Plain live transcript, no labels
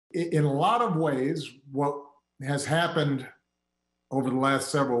in a lot of ways, what has happened over the last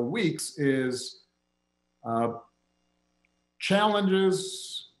several weeks is uh,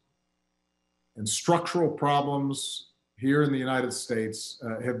 challenges and structural problems here in the United States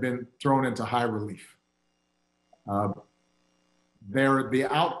have been thrown into high relief. Uh, they're the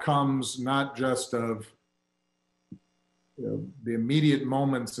outcomes not just of the immediate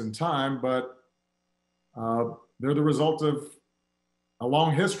moments in time, but they're the result of a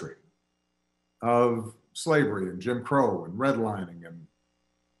long history of slavery and Jim Crow and redlining and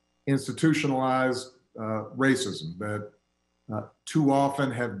institutionalized racism that too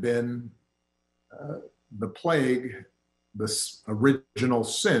often have been the plague, this original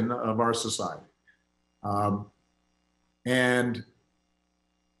sin of our society. And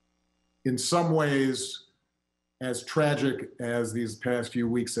in some ways, as tragic as these past few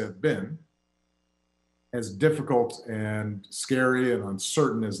weeks have been, as difficult and scary and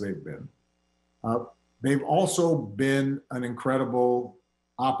uncertain as they've been, they've also been an incredible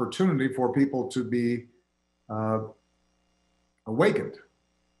opportunity for people to be awakened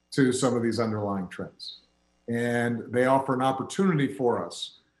to some of these underlying trends. And they offer an opportunity for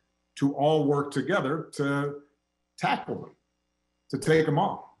us to all work together to tackle them, to take them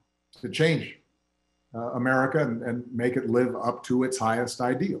on, to change America and make it live up to its highest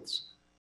ideals.